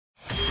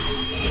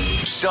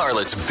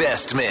Charlotte's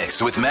best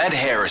mix with Matt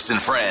Harris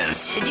and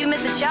friends. Did you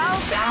miss a show?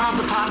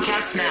 Download the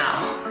podcast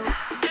now.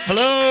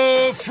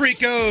 Hello,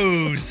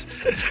 freakos.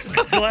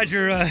 Glad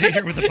you're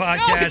here with the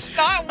podcast. No, it's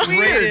not weird.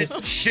 Rate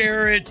it,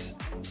 share it,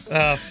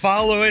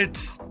 follow it,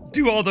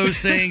 do all those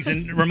things.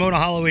 And Ramona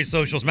Holloway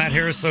socials, Matt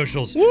Harris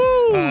socials,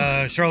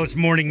 Charlotte's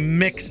Morning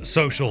Mix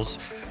socials.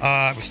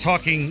 I was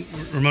talking,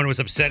 Ramona was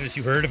upset, as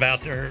you heard,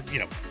 about her,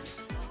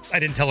 I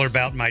didn't tell her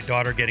about my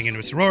daughter getting into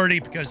a sorority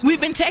because we've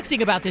been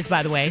texting about this,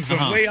 by the way.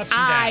 Way ups and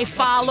I downs,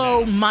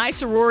 follow my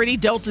sorority,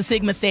 Delta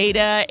Sigma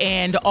Theta,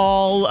 and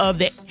all of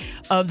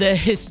the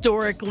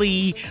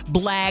historically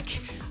black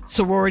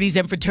sororities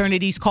and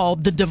fraternities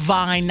called the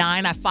Divine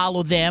Nine. I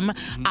follow them.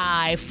 Mm-hmm.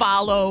 I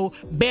follow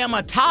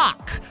Bama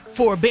Talk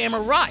for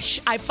Bama Rush.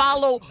 I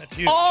follow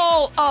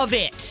all of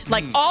it,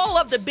 like all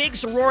of the big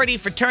sorority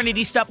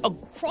fraternity stuff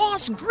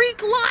across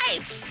Greek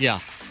life.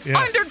 Yeah.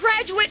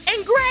 Undergraduate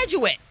and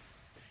graduate.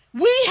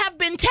 We have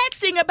been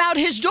texting about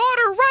his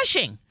daughter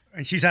rushing.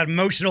 And she's had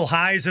emotional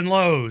highs and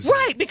lows.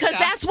 Right, because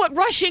that's what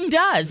rushing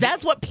does.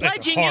 That's what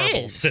pledging That's a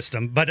horrible is.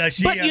 system. But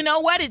you know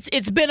what?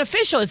 It's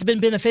beneficial. It's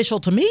been beneficial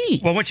to me.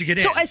 Well, once you get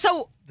in.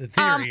 So the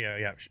theory,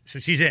 So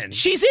she's in.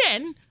 She's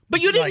in,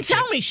 but you didn't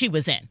tell me she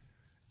was in.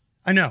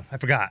 I know. I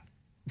forgot.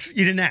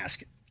 You didn't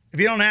ask. If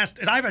you don't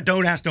ask, I have a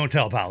don't ask, don't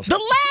tell policy. The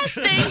last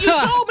thing you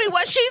told me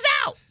was she's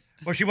out.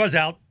 Well, she was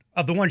out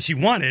of the one she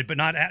wanted, but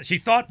not. She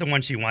thought the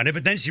one she wanted,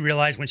 but then she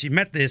realized when she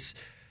met this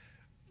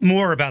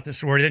more about the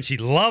sorority, then she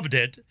loved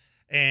it.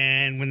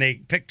 And when they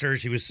picked her,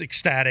 she was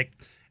ecstatic.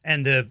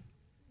 And the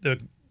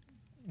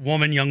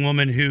young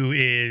woman who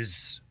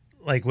is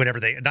like whatever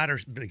not her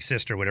big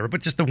sister or whatever,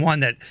 but just the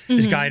one that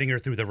is guiding her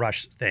through the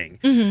rush thing.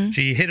 Mm-hmm.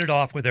 She hit it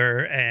off with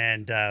her,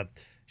 and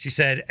she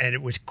said, and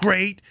it was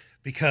great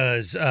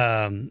because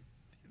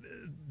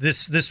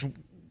this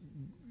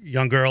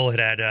young girl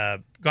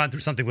had gone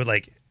through something with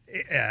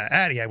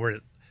Addie, where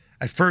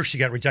at first she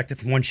got rejected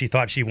from one she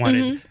thought she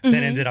wanted, then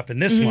ended up in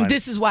this one.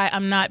 This is why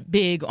I'm not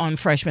big on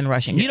freshman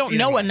rushing. You don't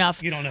know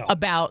enough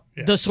about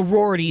the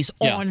sororities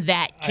on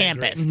that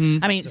campus.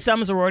 I mean,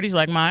 some sororities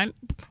like mine,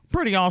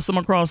 pretty awesome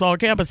across all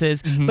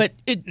campuses, but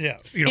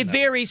it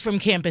varies from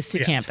campus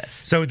to campus.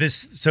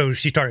 So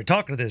she started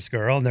talking to this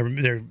girl,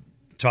 and they're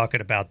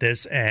talking about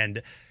this,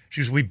 and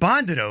we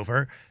bonded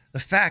over the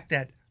fact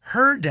that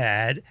her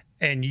dad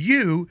and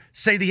you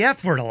say the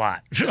F word a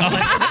lot.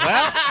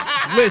 Well,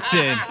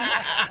 listen,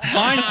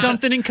 find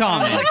something in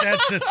common.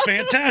 It's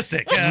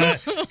fantastic.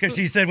 Because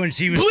she said when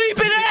she was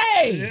bleeping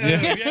A.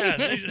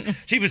 Yeah.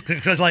 She was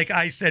because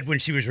I said when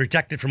she was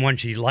rejected from one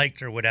she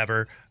liked or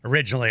whatever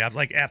originally, I'm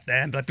like F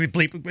them, but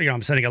bleep.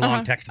 I'm sending a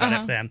long text about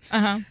F them,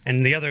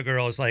 and the other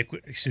girl is like,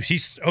 so she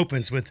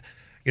opens with.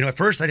 At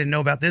first I didn't know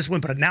about this one,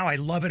 but now I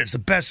love it. It's the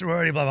best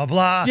sorority, blah, blah,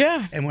 blah.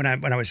 Yeah. And when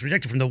I was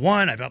rejected from the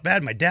one, I felt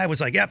bad. My dad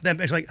was like, F them.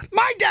 I was like,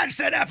 my dad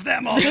said F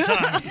them all the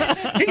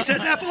time. He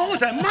says F all the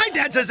time. My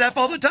dad says F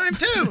all the time,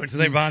 too. And so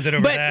they bonded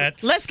over that.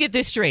 But let's get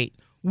this straight.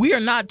 We are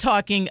not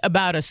talking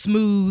about a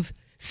smooth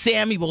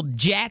Samuel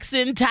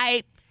Jackson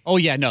type. Oh,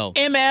 yeah, no.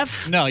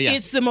 MF. No, yeah.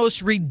 It's the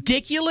most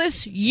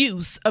ridiculous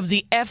use of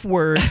the F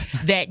word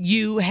that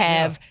you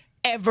have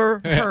ever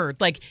heard.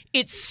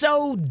 It's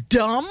so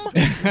dumb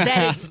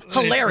that it's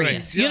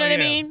hilarious. You know what I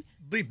mean?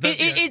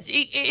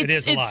 It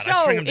is a lot.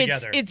 I string them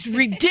together. It's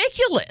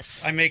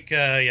ridiculous. I make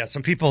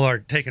some people are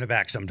taken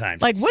aback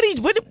sometimes.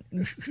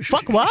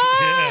 Fuck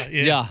what?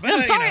 Yeah. But,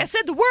 I'm sorry I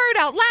said the word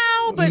out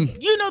loud, but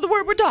you know the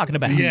word we're talking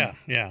about.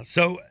 Yeah.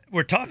 So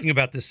we're talking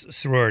about this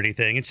sorority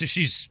thing, and so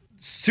she's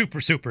super,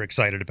 super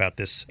excited about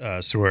this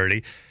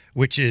sorority,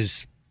 which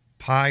is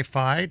Pi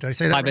Phi. Did I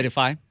say that Pi right? Beta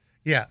Phi.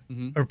 Yeah.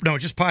 Or no,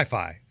 just Pi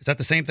Phi. Is that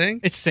the same thing?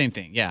 It's the same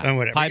thing, yeah. Oh,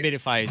 whatever. Pi Beta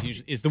Phi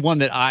is the one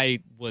that I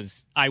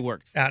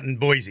worked. Out in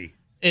Boise.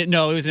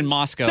 No, it was in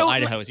Moscow,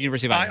 Idaho. It's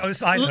University of Idaho.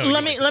 Idaho.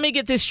 Let me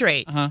get this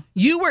straight.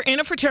 You were in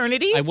a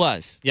fraternity. I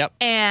was, yep.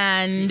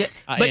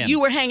 But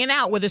you were hanging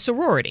out with a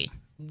sorority.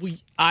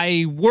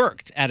 I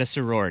worked at a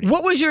sorority.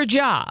 What was your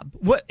job?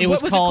 What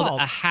was called it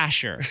called? a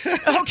hasher.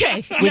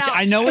 Okay. Which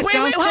I know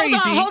sounds crazy.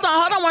 Hold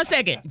on 1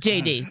 second,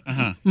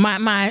 JD.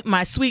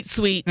 My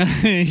sweet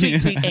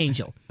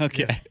angel.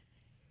 Okay.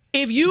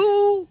 If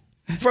you,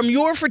 from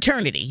your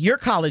fraternity, your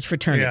college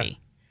fraternity,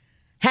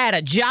 had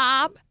a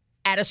job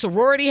at a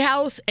sorority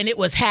house and it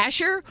was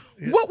hasher,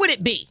 what would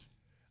it be?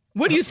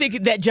 What do you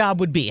think that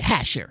job would be?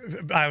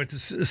 Hasher. I would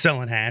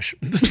selling hash,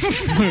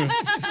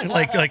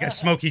 like a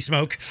smoky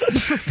smoke,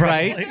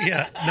 right?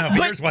 Yeah, no,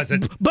 but yours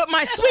wasn't. But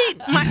my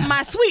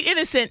sweet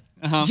innocent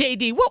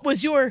JD, what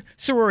was your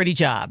sorority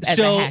job as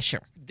a hasher?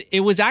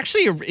 It was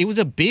actually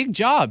a big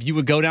job. You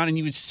would go down and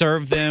you would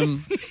serve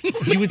them.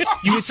 You would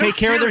take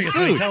care of their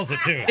food. He tells it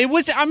too. It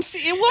was.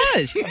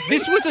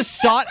 This was a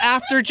sought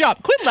after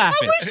job. Quit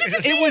laughing.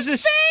 It was a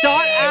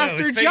sought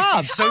after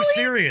job. He's so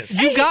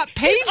serious. You got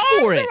paid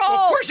for it.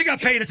 Of course you got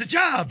paid. It's a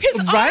job. His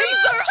arms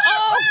are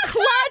all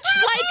clutched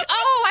like,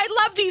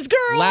 I love these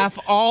girls. Laugh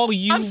all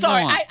you want. I'm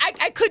sorry.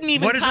 I couldn't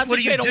even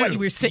concentrate on what you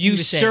were saying. You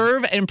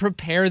serve and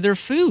prepare their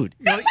food.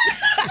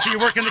 So you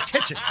work in the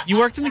kitchen. You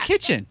worked in the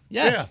kitchen.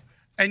 Yes. Yeah.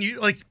 And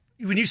you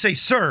when you say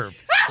serve,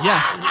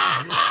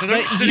 Yes. So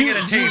they're sitting at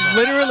a table. You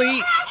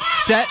literally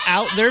set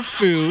out their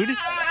food.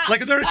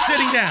 Like they're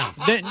sitting down.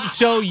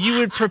 So you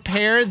would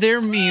prepare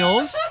their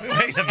meals,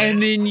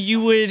 and then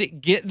you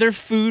would get their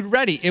food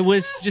ready. It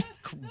was just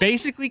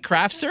basically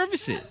craft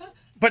services.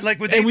 But like,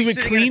 we would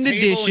clean the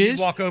dishes. And you'd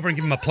walk over and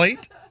give them a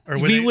plate. Or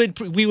we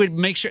would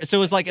make sure. So it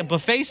was like a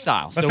buffet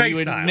style. So we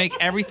would make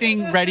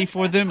everything ready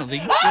for them. The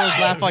girls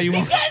laugh all you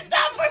want. He's got to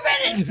stop for a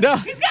minute. No.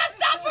 He's got to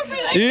stop for a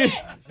minute.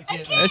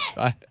 That's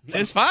fine.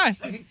 It's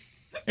fine.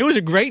 It was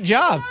a great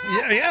job.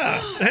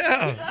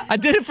 Yeah. I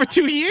did it for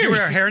 2 years. You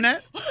wear a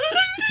hairnet?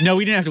 No,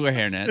 we didn't have to wear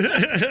hairnets.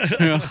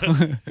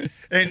 No.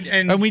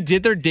 And we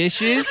did their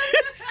dishes.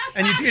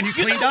 And you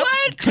cleaned up?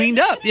 Cleaned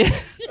up, yeah.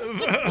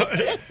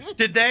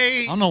 Did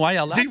they? I don't know why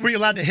y'all laughed. Were you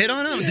allowed to hit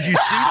on them? Did you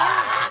see them?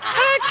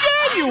 Heck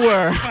yeah, you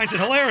were. She finds it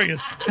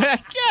hilarious.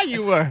 Heck yeah,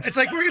 you were. It's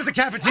like working at the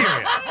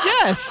cafeteria.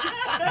 Yes.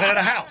 But at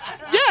a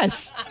house.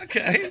 Yes.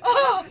 Okay.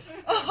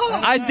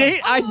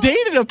 I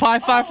dated a Pi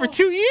 5 for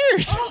 2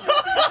 years.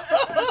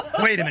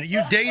 Wait a minute.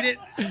 You dated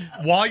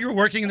while you were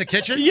working in the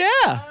kitchen?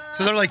 Yeah.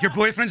 So they're like, your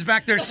boyfriend's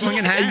back there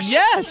slinging hash?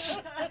 Yes.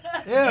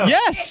 Yeah.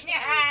 Yes.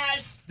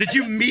 Did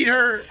you meet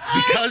her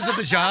because of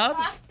the job?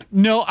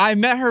 No, I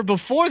met her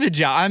before the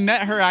job. I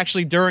met her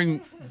actually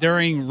during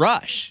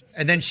Rush.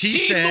 And then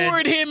she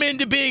lured him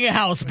into being a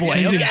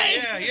houseboy. Okay.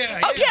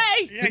 Yeah.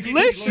 Okay. Yeah,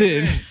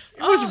 listen,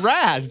 it was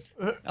rad.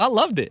 I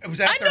loved it. It was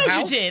at I their know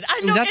house? you did. I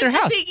It know. was at their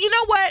house. See, you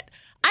know what?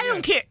 I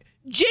don't care.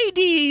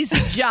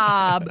 JD's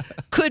job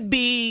could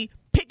be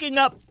picking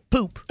up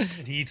poop And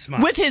he'd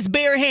smile. with his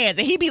bare hands,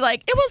 and he'd be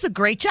like, "It was a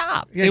great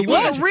job. Yeah, it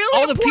was a really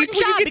All the important people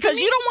you job get to because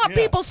you meet. don't want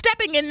people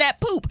stepping in that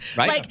poop.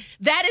 Right. Like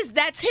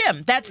that's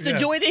him. That's the Yeah.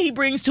 joy that he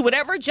brings to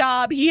whatever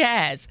job he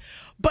has.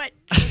 But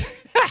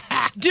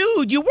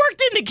dude, you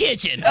worked in the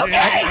kitchen,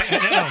 okay?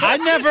 I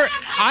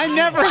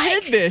never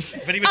hid this.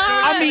 But he was so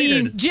I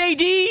mean, excited.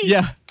 JD.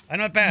 Yeah. I'm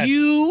not bad.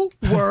 You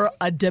were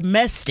a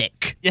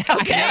domestic. Yeah,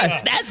 Okay.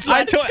 yeah. That's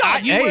what it's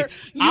called. You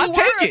I'll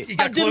were take it. You a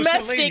got close to the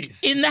domestic ladies.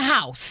 in the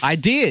house. I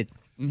did.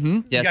 Mm-hmm.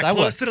 Yes, got I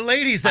close was. to the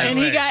ladies that And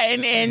way. he got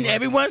and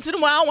every once in a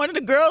while one of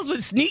the girls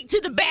would sneak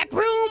to the back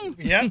room.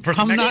 Yeah, for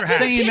some I'm extra not hash.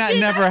 saying that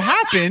never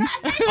happened.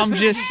 I'm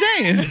just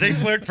saying. They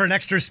flirt for an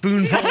extra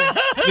spoonful.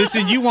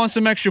 Listen, you want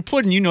some extra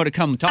pudding, you know to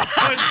come talk.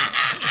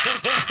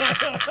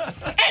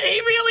 And he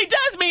really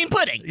does mean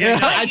pudding. Yeah,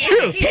 I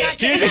do. That's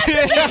the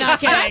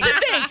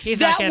thing. He's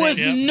not that kidding. was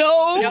Yep.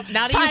 no Yep,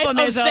 not a type of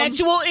euphemism.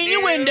 sexual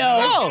innuendo.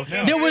 No.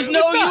 There was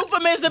no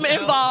euphemism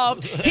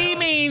involved. He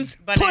means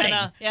pudding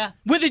Banana. Yeah.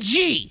 with a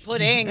G.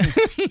 Pudding.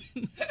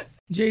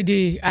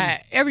 JD,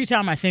 every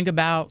time I think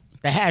about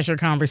the Hasher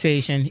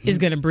conversation, it's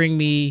going to bring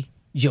me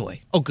joy.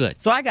 Oh,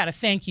 good. So I got to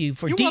thank you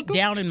for deep welcome.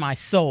 down in my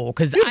soul,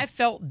 because I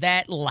felt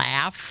that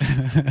laugh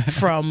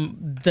from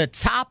the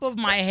top of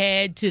my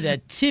head to the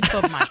tip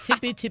of my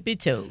tippy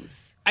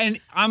toes. And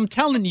I'm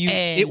telling you,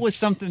 it was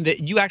something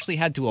that you actually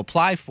had to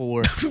apply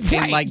for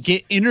and like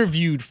get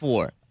interviewed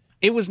for.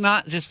 It was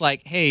not just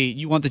like, hey,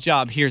 you want the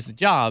job, here's the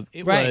job.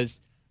 It Right. was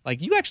like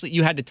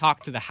you had to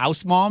talk to the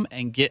house mom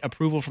and get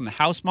approval from the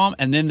house mom,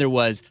 and then there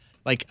was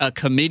like a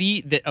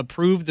committee that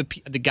approved the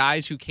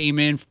guys who came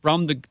in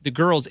from the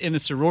girls in the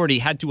sorority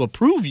had to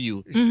approve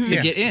you to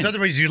get in. So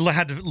otherwise, you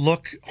had to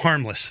look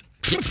harmless.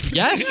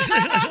 Yes,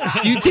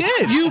 you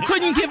did. You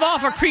couldn't give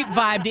off a creep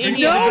vibe to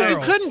any of the No, girls.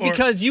 you couldn't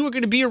because you were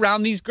going to be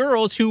around these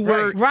girls who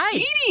were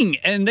Right. eating,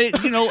 and they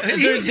didn't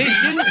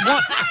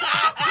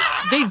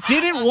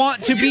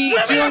want to be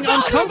feeling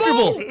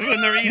uncomfortable.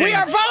 When they're eating. We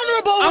are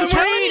vulnerable. I'm when we're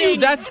telling you, eating.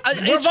 that's We're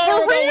it's for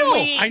vulnerable when real. we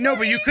eat. I know,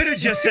 but you could have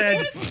just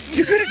said.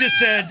 You could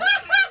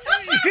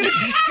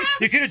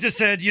have just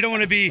said you don't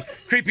want to be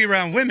creepy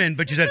around women,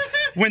 but you said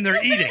when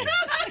they're eating,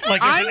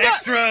 like there's an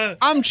extra.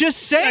 I'm just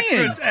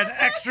saying. An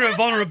extra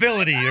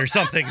vulnerability or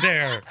something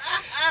there.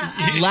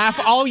 Laugh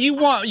all you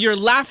want. You're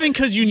laughing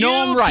because you know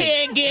I'm right. You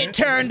can't get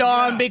turned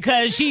on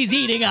because she's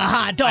eating a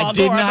hot dog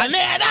or a banana.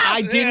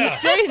 I didn't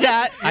say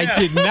that. I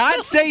did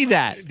not say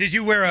that. Did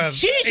you wear a?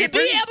 She should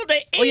apron? be able to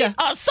eat yeah.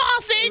 a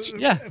sausage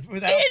Yeah.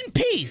 in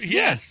peace.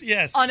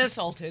 Yes.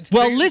 Unassaulted.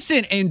 Well,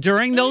 listen, and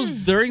during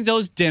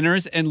those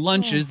dinners and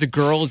lunches, the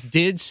girls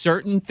did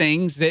certain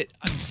things that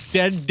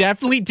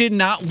definitely did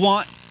not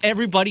want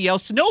everybody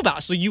else to know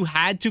about. So you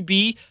had to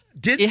be.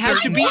 It had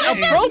to be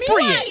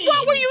appropriate.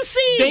 What were you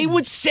seeing? They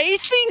would say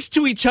things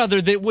to each other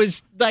that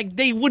was like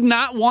they would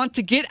not want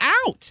to get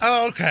out.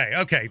 Oh,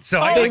 okay. So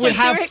They would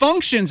have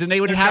functions and they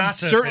would They're have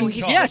gossip certain and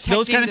talk. yes,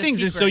 those kind of Protecting things.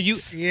 the And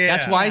so secrets.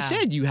 that's why I Yeah.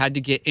 said you had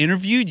to get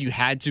interviewed. You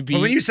had to be.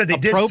 Well, when you said they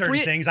did certain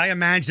appropriate. things, I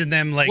imagined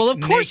them like. Well, of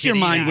course your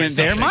naked mind eating went or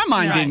there. something. My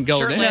mind Right. didn't go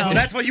Sure there. will. Well,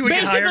 that's why you would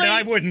get hired and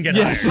I wouldn't get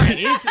hired.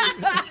 It's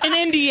an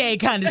NDA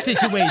kind of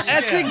situation.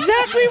 That's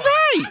exactly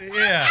right.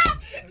 Yeah.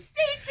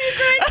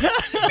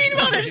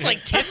 Meanwhile, there's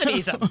like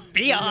Tiffany's a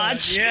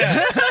biatch.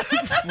 Yeah.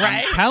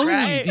 right? Telling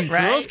you, these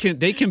girls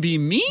can be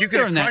mean You could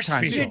during that crush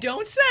time. people. You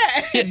don't say.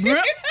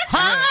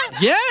 Huh?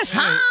 Yes,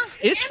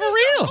 it's for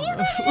real.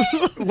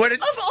 What? Of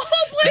all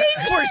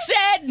things were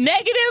said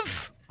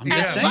negative. I'm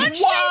just saying.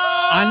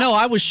 Wow. I know.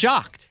 I was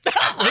shocked.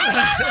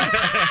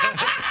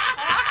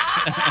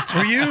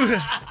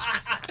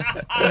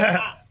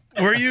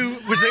 Were you?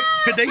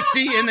 Could they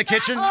see in the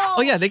kitchen?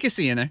 Oh yeah, they could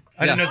see in there.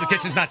 I didn't know the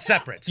kitchen's not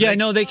separate. So Yeah,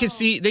 no, they could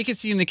see. They could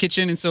see in the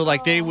kitchen, and so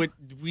like they could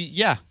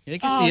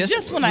see us.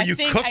 Just when Were I you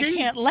think cooking? I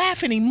can't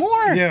laugh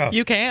anymore. Yeah.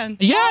 You can.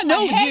 Yeah,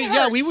 no, my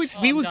head we hurts.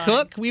 would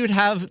cook. We would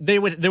have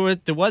there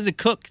was a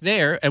cook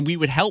there, and we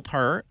would help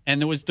her,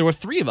 and there were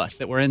 3 of us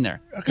that were in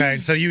there. Okay,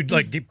 so you'd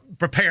like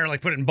prepare, like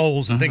put it in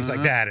bowls and things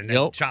like that, and then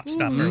Yep. chop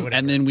stuff or whatever.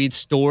 And then we'd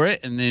store it,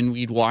 and then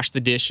we'd wash the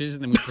dishes,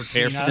 and then we'd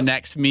prepare for the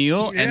next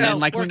meal. And then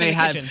like when Work in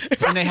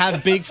they the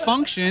have big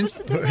functions,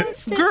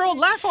 girl,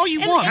 laugh all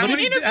you want. And but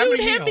we it's- interviewed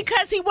many him meals?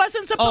 because he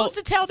wasn't supposed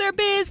to tell their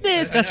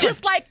business.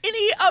 Just like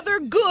any other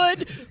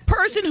good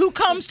person who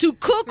comes to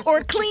cook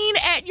or clean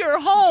at your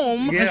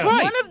home, That's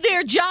right. one of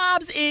their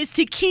jobs is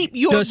to keep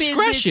your business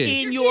Discretion.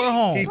 in your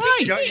home.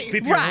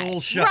 Keep your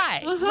hole shut.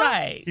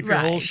 Right. Keep your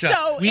hole shut.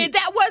 So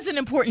that was an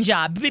important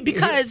job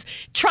because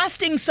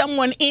trusting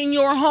someone in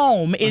your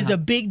home is a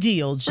big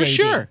deal, JD. For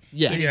sure.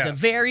 Yes. It is Yeah. a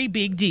very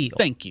big deal.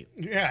 Thank you.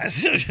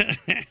 Yes.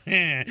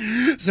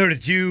 So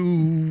did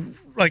you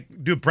like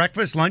do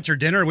breakfast, lunch, or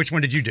dinner? Which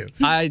one did you do?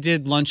 I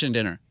did lunch and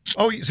dinner.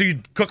 Oh, so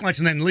you'd cook lunch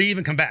and then leave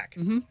and come back?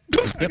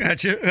 Mm-hmm. I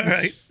got you. All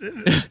right.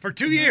 For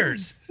 2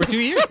 years. For 2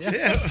 years.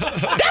 Yeah.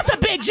 That's a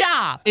big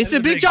job. It's a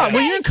big job.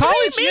 When you're in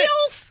college, 3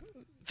 meals?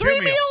 3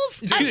 Two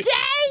meals meals. a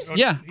day?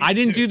 yeah, I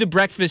didn't do the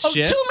breakfast Oh,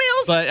 shift. 2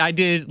 meals? But I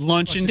did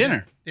lunch and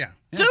dinner. Yeah.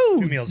 Dude,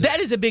 2 meals a that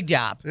day. is a big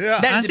job. Yeah.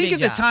 That And is I a think big at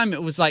job. the time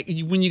it was like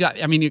when you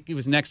got. I mean, it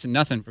was next to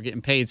nothing for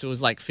getting paid. So it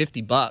was like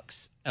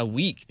 $50 a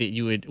week that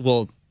you would.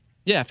 Well,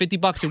 yeah,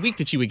 $50 a week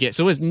that you would get.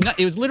 So it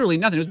was literally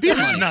nothing. It was beer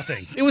money.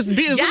 Nothing. It was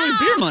literally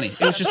beer money.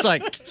 It was just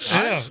like,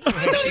 Yeah. I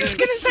thought he was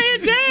going to say a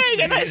day,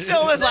 and I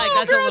still was like,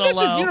 that's girl, a this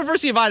little low. is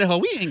University of Idaho.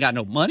 We ain't got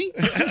no money.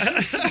 I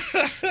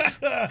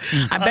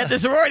bet the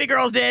sorority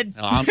girls did.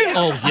 Yes,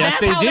 That's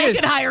they how they did.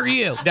 could hire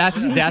you.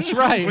 That's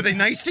right. Were they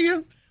nice to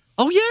you?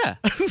 Oh yeah.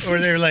 Or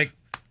they were like,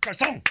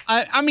 garçon?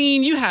 I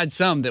mean, you had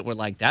some that were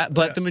like that,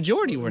 but the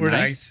majority were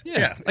nice.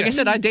 Yeah. Like I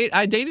said, I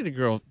dated a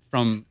girl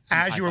from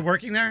As you were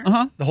working there?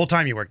 Uh-huh. The whole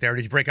time you worked there, or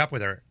did you break up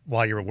with her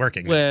while you were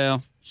working?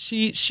 Well,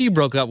 she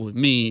broke up with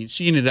me.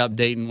 She ended up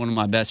dating one of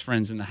my best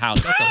friends in the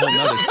house. That's a whole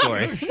nother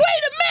story. Wait a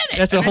minute.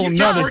 That's a And whole you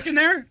kept nother. working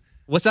there?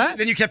 What's that?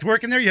 Then you kept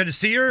working there? You had to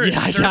see her? and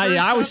Yeah, serve her and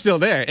I was stuff? still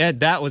there, and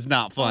that was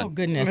not fun. Oh,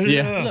 goodness.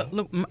 Yeah.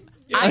 Look,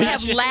 I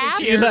have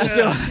laughed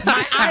Yeah.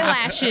 my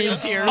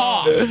eyelashes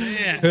off.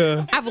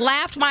 I've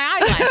laughed my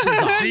eyelashes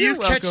off. So you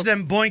catch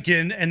them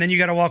boinking, and then you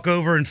got to walk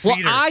over and feed Well,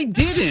 her. I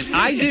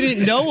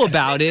didn't know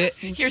about it.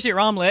 Here's your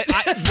omelet.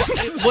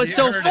 What's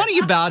so funny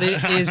about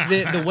it is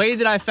that the way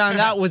that I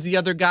found out was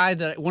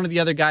one of the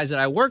other guys that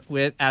I worked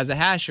with as a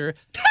hasher.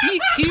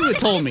 He would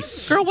told me,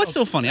 "Girl, what's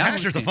so funny?"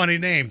 Asher's a funny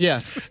name. Yeah.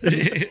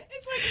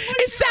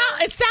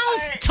 It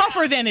sounds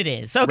tougher than it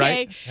is,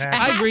 okay? Right. A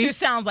I agree. hasher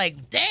sounds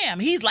like, damn,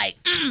 he's like,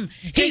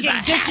 he's a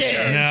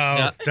hasher.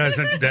 No,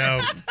 doesn't.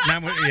 No.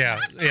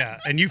 Yeah.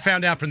 And you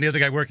found out from the other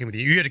guy working with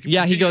you. You had to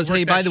Yeah, he continue to goes, work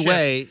 "Hey, that by the shift,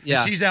 way," and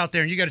yeah. she's out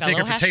there, and you got to take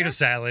her Fellow potato hasher?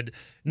 salad,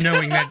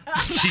 knowing that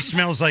she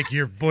smells like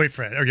your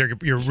boyfriend or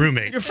your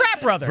roommate. Your frat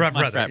brother. frat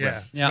brother. frat Yeah.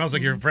 brother. Yeah. Smells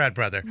like your frat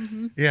brother.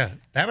 Yeah.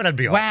 That would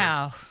be awkward.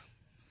 Wow.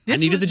 I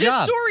needed the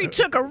job. This story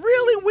took a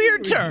really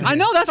weird turn. I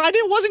know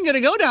wasn't gonna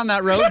go down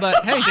that road,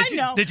 but hey, I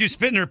know. Did you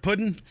spit in her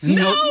pudding?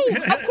 No,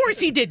 of course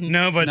he didn't.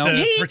 No, but No. the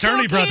He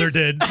fraternity took brother his-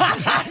 did.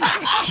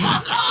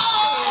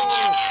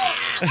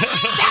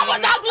 That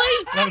was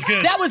ugly. That was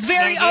good. That was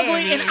very That was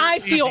ugly, good. and I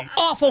feel Easy.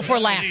 awful for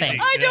laughing.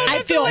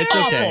 I feel It's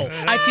awful.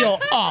 okay. I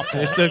feel awful.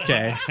 it's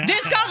okay.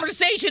 This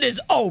conversation is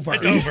over.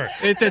 It's over.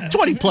 It's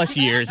 20+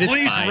 years. It's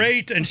Please fine.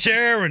 rate and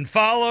share and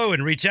follow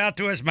and reach out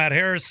to us. Matt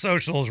Harris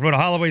socials, Ramona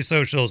Holloway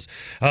socials,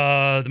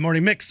 the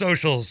Morning Mix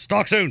socials.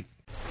 Talk soon.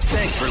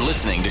 Thanks for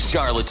listening to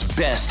Charlotte's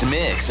best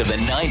mix of the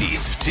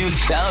 90s,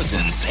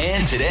 2000s,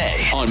 and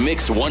today on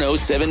Mix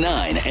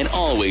 1079 and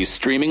always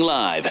streaming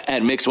live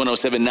at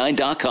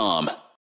mix1079.com.